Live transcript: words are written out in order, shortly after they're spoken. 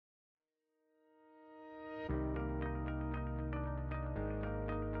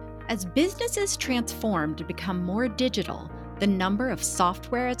As businesses transform to become more digital, the number of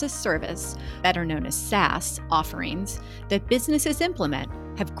software as a service, better known as SaaS, offerings that businesses implement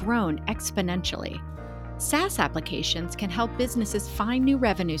have grown exponentially. SaaS applications can help businesses find new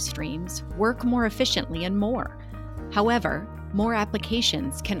revenue streams, work more efficiently, and more. However, more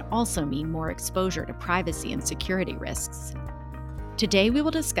applications can also mean more exposure to privacy and security risks. Today, we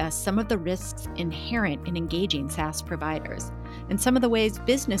will discuss some of the risks inherent in engaging SaaS providers and some of the ways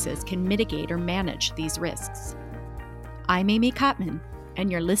businesses can mitigate or manage these risks. I'm Amy Kottman,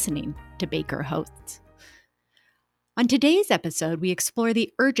 and you're listening to Baker Hosts. On today's episode, we explore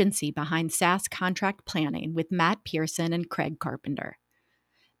the urgency behind SaaS contract planning with Matt Pearson and Craig Carpenter.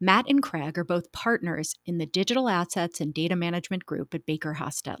 Matt and Craig are both partners in the Digital Assets and Data Management Group at Baker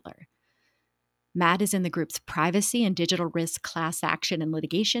Hostetler. Matt is in the group's Privacy and Digital Risk Class Action and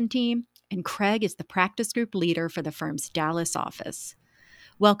Litigation team, and Craig is the practice group leader for the firm's Dallas office.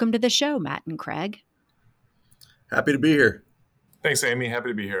 Welcome to the show, Matt and Craig. Happy to be here. Thanks, Amy. Happy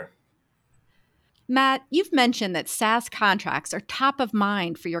to be here. Matt, you've mentioned that SaaS contracts are top of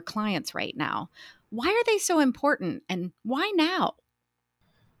mind for your clients right now. Why are they so important, and why now?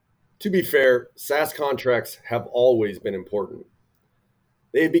 To be fair, SaaS contracts have always been important.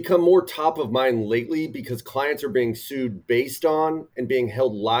 They have become more top of mind lately because clients are being sued based on and being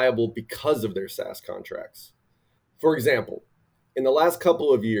held liable because of their SaaS contracts. For example, in the last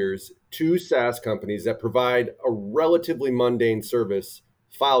couple of years, two SaaS companies that provide a relatively mundane service,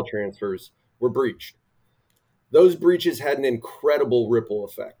 file transfers, were breached. Those breaches had an incredible ripple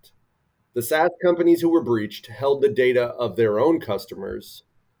effect. The SaaS companies who were breached held the data of their own customers,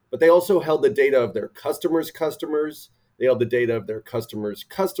 but they also held the data of their customers' customers. They held the data of their customers'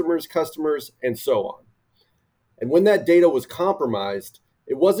 customers' customers, and so on. And when that data was compromised,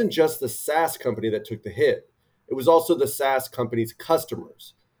 it wasn't just the SaaS company that took the hit. It was also the SaaS company's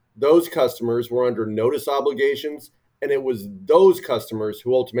customers. Those customers were under notice obligations, and it was those customers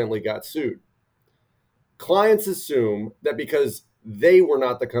who ultimately got sued. Clients assume that because they were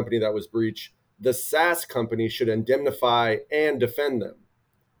not the company that was breached, the SaaS company should indemnify and defend them.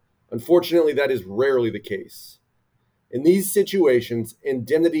 Unfortunately, that is rarely the case. In these situations,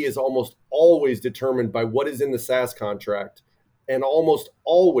 indemnity is almost always determined by what is in the SaaS contract, and almost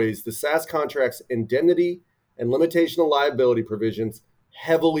always the SaaS contract's indemnity and limitation of liability provisions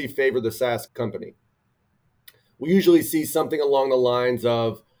heavily favor the SaaS company. We usually see something along the lines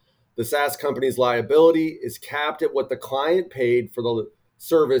of the SaaS company's liability is capped at what the client paid for the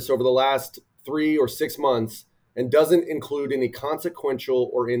service over the last 3 or 6 months and doesn't include any consequential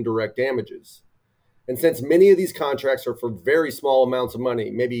or indirect damages. And since many of these contracts are for very small amounts of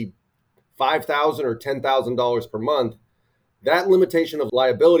money, maybe $5,000 or $10,000 per month, that limitation of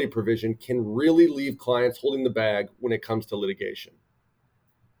liability provision can really leave clients holding the bag when it comes to litigation.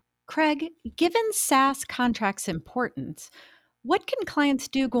 Craig, given SaaS contracts' importance, what can clients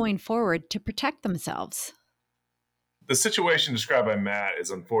do going forward to protect themselves? The situation described by Matt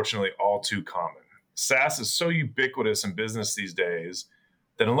is unfortunately all too common. SaaS is so ubiquitous in business these days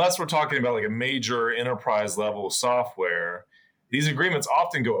that unless we're talking about like a major enterprise level software, these agreements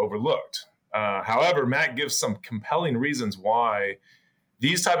often go overlooked. However, Matt gives some compelling reasons why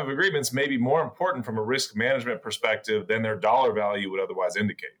these type of agreements may be more important from a risk management perspective than their dollar value would otherwise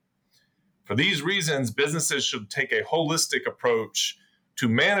indicate. For these reasons, businesses should take a holistic approach to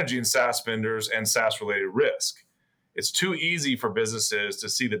managing SaaS vendors and SaaS-related risk. It's too easy for businesses to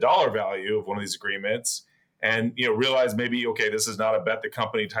see the dollar value of one of these agreements and realize maybe, okay, this is not a bet the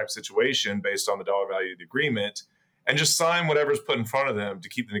company type situation based on the dollar value of the agreement, and just sign whatever's put in front of them to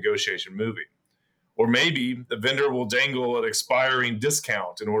keep the negotiation moving. Or maybe the vendor will dangle an expiring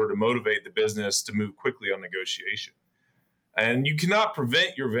discount in order to motivate the business to move quickly on negotiation. And you cannot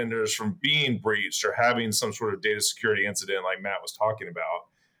prevent your vendors from being breached or having some sort of data security incident like Matt was talking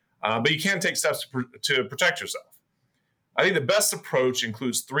about, but you can take steps to protect yourself. I think the best approach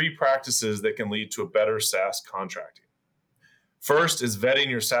includes 3 practices that can lead to a better SaaS contracting. First is vetting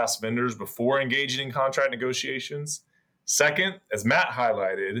your SaaS vendors before engaging in contract negotiations. Second, as Matt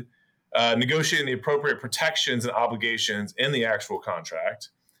highlighted, negotiating the appropriate protections and obligations in the actual contract.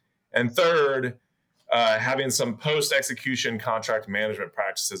 And third, having some post-execution contract management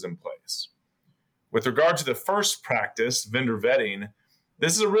practices in place. With regard to the first practice, vendor vetting,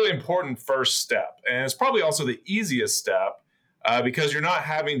 this is a really important first step. And it's probably also the easiest step because you're not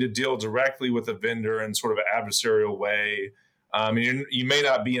having to deal directly with a vendor in sort of an adversarial way. You may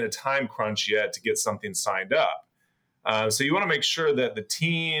not be in a time crunch yet to get something signed up. So you want to make sure that the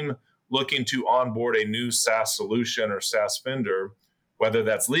team looking to onboard a new SaaS solution or SaaS vendor, whether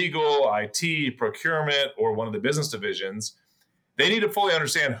that's legal, IT, procurement, or one of the business divisions, They need to fully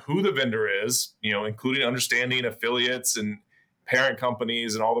understand who the vendor is, including understanding affiliates and parent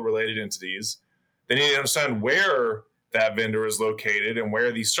companies and all the related entities. They need to understand where that vendor is located and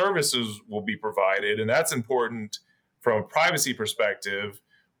where these services will be provided. And that's important from a privacy perspective,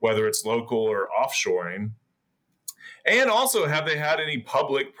 whether it's local or offshoring. And also, have they had any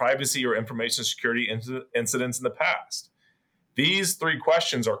public privacy or information security incidents in the past? These three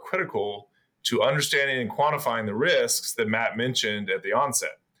questions are critical to understanding and quantifying the risks that Matt mentioned at the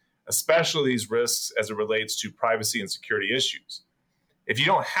onset, especially these risks as it relates to privacy and security issues. If you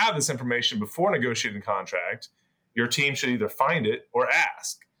don't have this information before negotiating a contract, your team should either find it or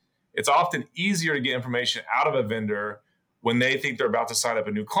ask. It's often easier to get information out of a vendor when they think they're about to sign up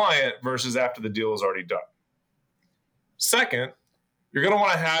a new client versus after the deal is already done. Second, you're going to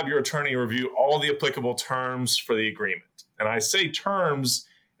want to have your attorney review all the applicable terms for the agreement. And I say terms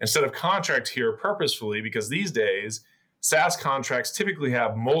instead of contract here purposefully because these days, SaaS contracts typically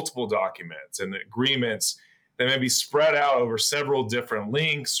have multiple documents and agreements that may be spread out over several different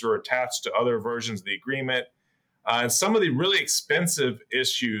links or attached to other versions of the agreement. And some of the really expensive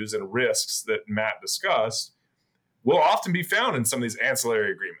issues and risks that Matt discussed will often be found in some of these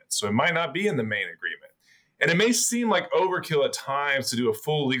ancillary agreements. So it might not be in the main agreement. And it may seem like overkill at times to do a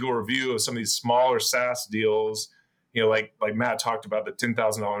full legal review of some of these smaller SaaS deals, like Matt talked about the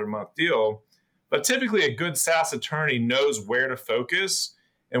 $10,000 a month deal. But typically a good SaaS attorney knows where to focus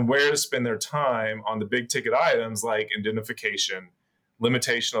and where to spend their time on the big ticket items like indemnification,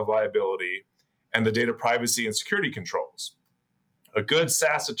 limitation of liability, and the data privacy and security controls. A good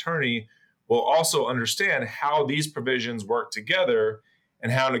SaaS attorney will also understand how these provisions work together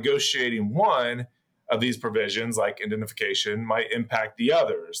and how negotiating one of these provisions, like indemnification, might impact the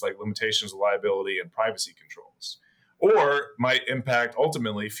others, like limitations of liability and privacy controls, or might impact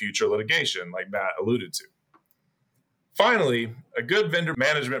ultimately future litigation, like Matt alluded to. Finally, a good vendor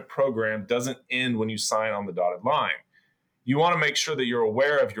management program doesn't end when you sign on the dotted line. You want to make sure that you're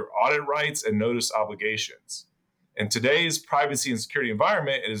aware of your audit rights and notice obligations. In today's privacy and security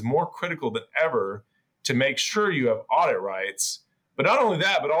environment, it is more critical than ever to make sure you have audit rights, but not only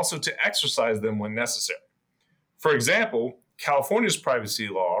that, but also to exercise them when necessary. For example, California's privacy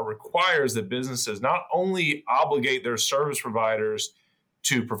law requires that businesses not only obligate their service providers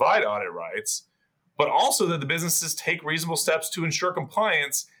to provide audit rights, but also that the businesses take reasonable steps to ensure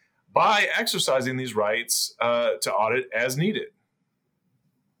compliance by exercising these rights to audit as needed.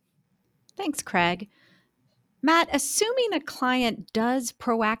 Thanks, Craig. Matt, assuming a client does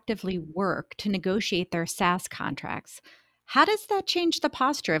proactively work to negotiate their SaaS contracts, how does that change the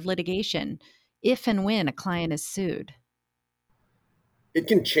posture of litigation if and when a client is sued? It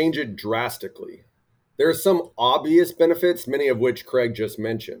can change it drastically. There are some obvious benefits, many of which Craig just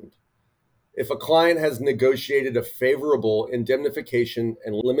mentioned. If a client has negotiated a favorable indemnification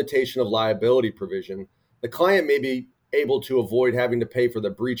and limitation of liability provision, the client may be able to avoid having to pay for the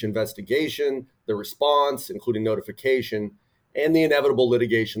breach investigation, the response, including notification, and the inevitable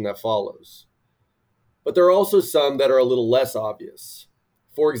litigation that follows. But there are also some that are a little less obvious.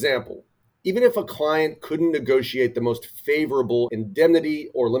 For example, even if a client couldn't negotiate the most favorable indemnity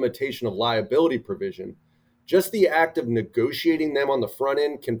or limitation of liability provision, just the act of negotiating them on the front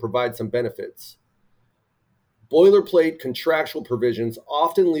end can provide some benefits. Boilerplate contractual provisions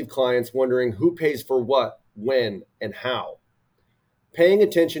often leave clients wondering who pays for what, when, and how. Paying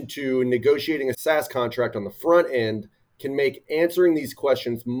attention to negotiating a SaaS contract on the front end can make answering these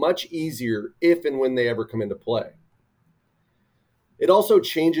questions much easier if and when they ever come into play. It also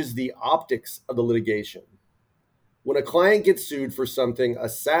changes the optics of the litigation. When a client gets sued for something a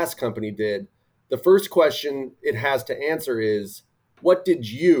SaaS company did, the first question it has to answer is, what did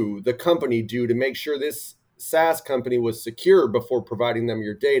you, the company, do to make sure this SaaS company was secure before providing them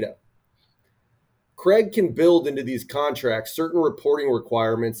your data? Craig can build into these contracts certain reporting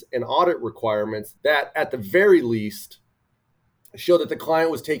requirements and audit requirements that, at the very least, show that the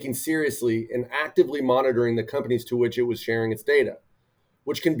client was taking seriously and actively monitoring the companies to which it was sharing its data,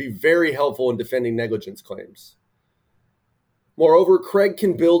 which can be very helpful in defending negligence claims. Moreover, Craig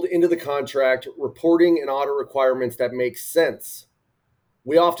can build into the contract reporting and audit requirements that make sense.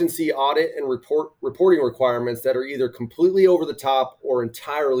 We often see audit and reporting requirements that are either completely over the top or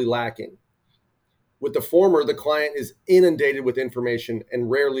entirely lacking. With the former, the client is inundated with information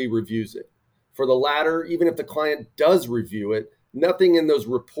and rarely reviews it. For the latter, even if the client does review it, nothing in those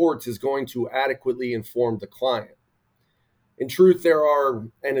reports is going to adequately inform the client. In truth, there are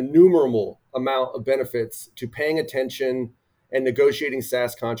an innumerable amount of benefits to paying attention and negotiating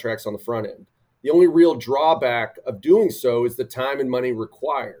SaaS contracts on the front end. The only real drawback of doing so is the time and money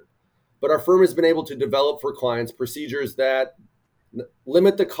required. But our firm has been able to develop for clients procedures that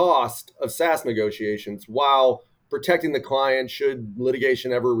limit the cost of SaaS negotiations while protecting the client should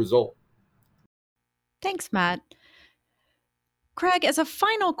litigation ever result. Thanks, Matt. Craig, as a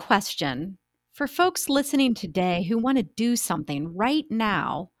final question, for folks listening today who want to do something right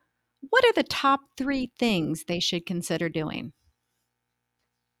now, what are the top 3 things they should consider doing?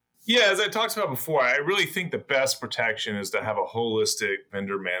 Yeah, as I talked about before, I really think the best protection is to have a holistic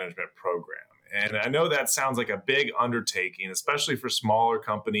vendor management program. And I know that sounds like a big undertaking, especially for smaller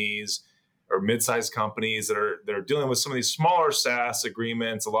companies or mid-sized companies that are dealing with some of these smaller SaaS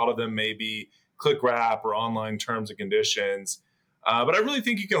agreements. A lot of them may be click wrap or online terms and conditions. But I really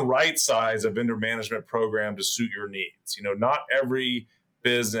think you can right-size a vendor management program to suit your needs. Not every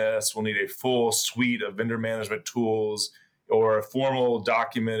business will need a full suite of vendor management tools or a formal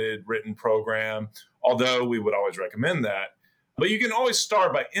documented written program, although we would always recommend that. But you can always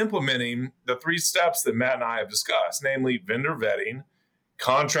start by implementing the 3 steps that Matt and I have discussed, namely vendor vetting,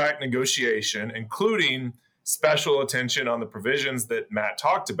 contract negotiation, including special attention on the provisions that Matt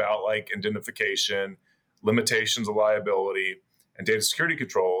talked about, like indemnification, limitations of liability, and data security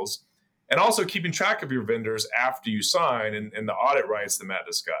controls, and also keeping track of your vendors after you sign and the audit rights that Matt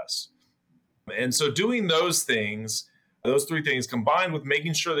discussed. And so doing those 3 things combined with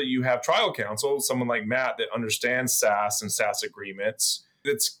making sure that you have trial counsel, someone like Matt that understands SaaS and SaaS agreements,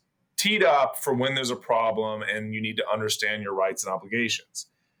 that's teed up for when there's a problem and you need to understand your rights and obligations.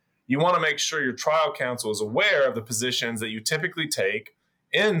 You want to make sure your trial counsel is aware of the positions that you typically take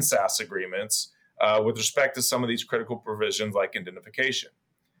in SaaS agreements with respect to some of these critical provisions like indemnification.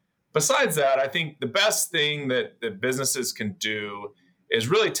 Besides that, I think the best thing that businesses can do is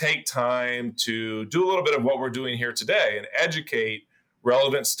really take time to do a little bit of what we're doing here today and educate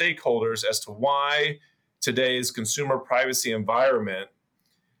relevant stakeholders as to why today's consumer privacy environment,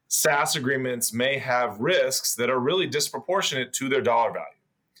 SaaS agreements may have risks that are really disproportionate to their dollar value.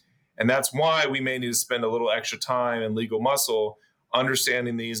 And that's why we may need to spend a little extra time and legal muscle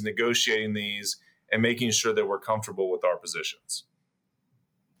understanding these, negotiating these, and making sure that we're comfortable with our positions.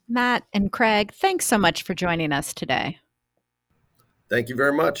 Matt and Craig, thanks so much for joining us today. Thank you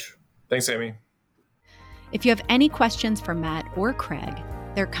very much. Thanks, Amy. If you have any questions for Matt or Craig,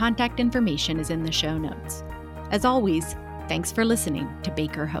 their contact information is in the show notes. As always, thanks for listening to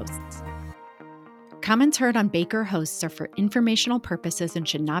Baker Hosts. Comments heard on Baker Hosts are for informational purposes and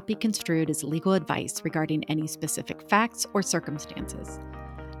should not be construed as legal advice regarding any specific facts or circumstances.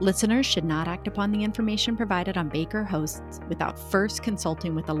 Listeners should not act upon the information provided on Baker Hosts without first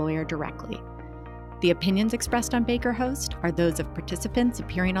consulting with a lawyer directly. The opinions expressed on Baker Host are those of participants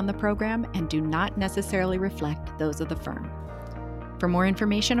appearing on the program and do not necessarily reflect those of the firm. For more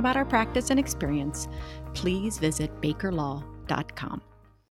information about our practice and experience, please visit bakerlaw.com.